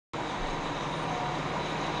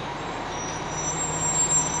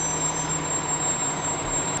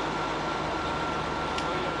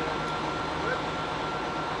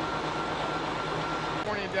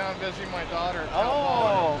down visiting my daughter.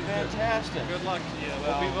 Oh, fantastic. Good luck to you.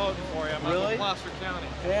 We'll be voting for you. I'm up in Placer County.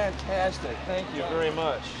 Fantastic. Thank you very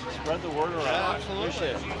much. Spread the word around. Yeah, absolutely.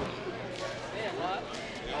 Appreciate it.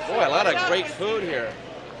 Boy, a lot of great food here.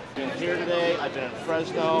 I've been here today. I've been in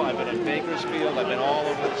Fresno. I've been in Bakersfield. I've been all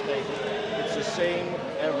over the state. It's the same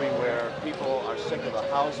everywhere. People are sick of the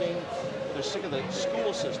housing. They're sick of the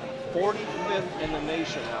school system. 45th in the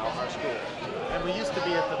nation now, our schools. And we used to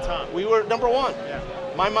be at the top. We were number one. Yeah.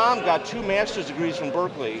 My mom got 2 master's degrees from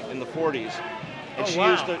Berkeley in the 40s. And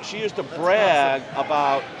she used to brag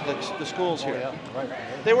about the schools here. Right.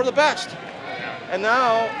 They were the best. And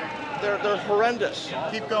now they're horrendous.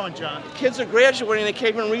 Keep going, John. Kids are graduating, they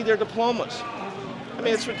can't even read their diplomas. I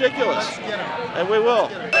mean, it's ridiculous. Let's get them. And we will.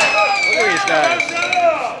 Look at these guys.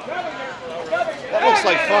 That looks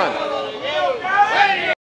like fun.